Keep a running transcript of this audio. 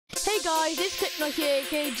Hey guys, it's Clickno here,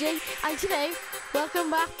 KJ, and today, welcome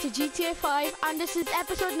back to GTA 5, and this is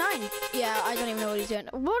episode 9. Yeah, I don't even know what he's doing.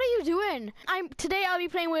 What are you doing? Today I'll be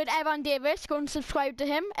playing with Evan Davis. Go and subscribe to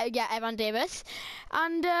him. Yeah, Evan Davis.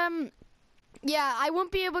 And, yeah, I won't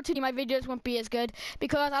be able to, my videos won't be as good,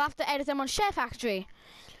 because I'll have to edit them on SHAREfactory.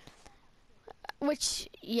 Which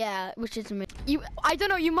is amazing. I don't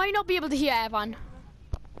know, you might not be able to hear Evan.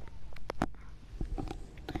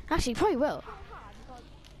 Actually, you probably will.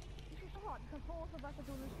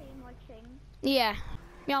 Yeah.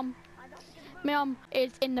 Mum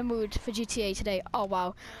is in the mood for GTA today. Oh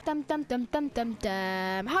wow. Dum dum dum dum dum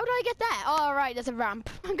dum. How do I get there? Oh right, there's a ramp.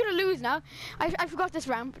 I'm gonna lose now. I forgot this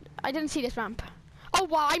ramp. I didn't see this ramp. Oh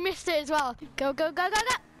wow, I missed it as well. Go go go go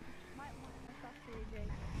go.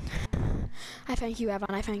 I thank you,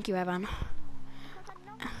 Evan. I thank you, Evan.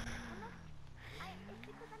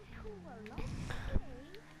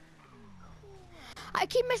 I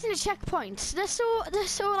keep missing the checkpoints. They're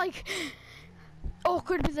so like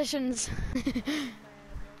awkward positions.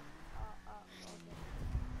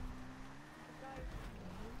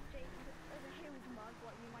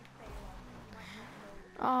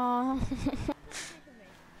 Oh.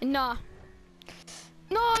 No.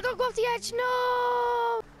 No, don't go off the edge.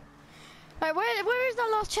 No. Right, where is that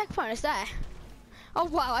last checkpoint? It's there. Oh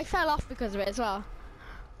wow, I fell off because of it as well.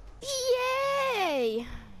 Yay!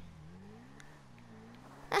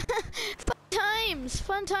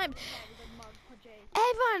 Fun times.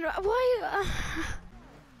 Evan, why?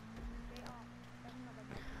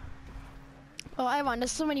 Oh, Evan,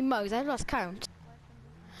 there's so many mugs. I've lost count.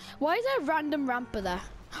 Why is there a random ramper there?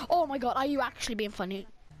 Oh my god, are you actually being funny?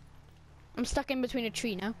 I'm stuck in between a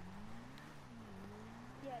tree now.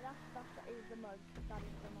 Yeah, that is the mug. That is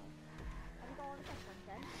the mug. Have you got all the checkpoints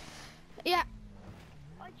then? Yeah.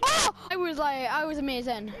 Oh! I was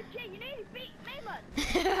amazing. Jay, you need to beat me, man.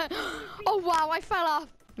 Oh wow, I fell off.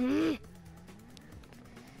 Jay,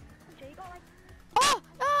 you got like... Oh!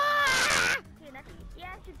 Ah!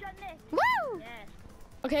 Yes, you've done this. Woo! Yes.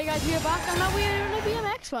 Okay guys, we are back, and now we're doing a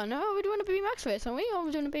BMX one. Oh, we're doing a BMX race, aren't we? Oh,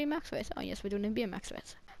 we're doing a BMX race. Oh yes, we're doing a BMX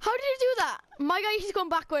race. How did you do that? My guy, he's going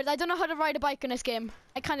backwards. I don't know how to ride a bike in this game.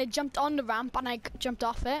 I kind of jumped on the ramp and I jumped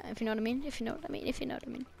off it, if you know what I mean. If you know what I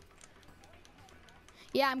mean.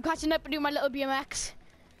 Yeah, I'm catching up and doing my little BMX.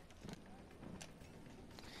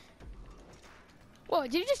 Whoa,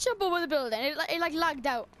 did you just jump over the building? It like lagged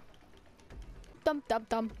out. Dum dum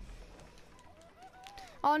dum.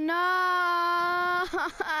 Oh no!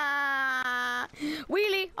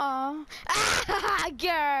 Wheelie! Oh,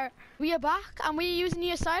 girl. We are back and we're using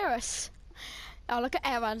the Osiris. Oh, look at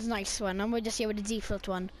Evan's nice one, and we're just here with the default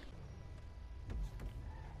one.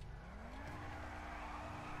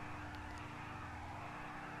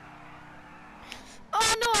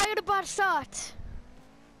 Oh no, I got a bad start.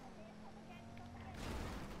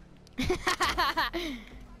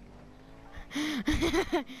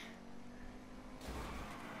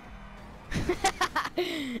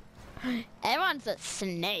 Everyone's a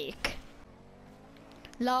snake.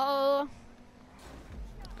 Lol.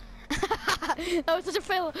 That was such a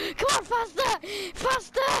fail. Come on, faster!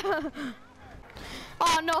 Faster!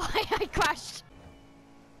 Oh no, I crashed.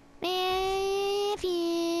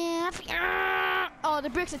 Oh, the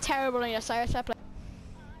brakes are terrible on your side.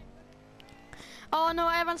 Oh no,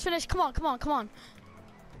 everyone's finished. Come on, come on, come on.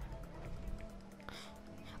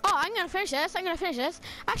 Oh, I'm gonna finish this.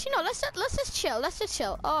 Actually, no. Let's just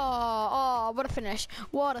chill. Oh, what a finish!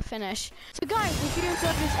 What a finish! So, guys, if you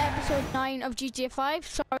enjoyed this episode 9 of GTA 5,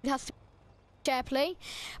 sorry it has to share play,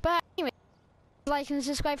 but anyway, like and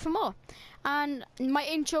subscribe for more. And my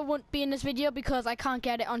intro won't be in this video because I can't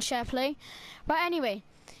get it on share play. But anyway,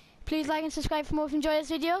 please like and subscribe for more if you enjoy this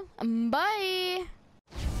video. And bye.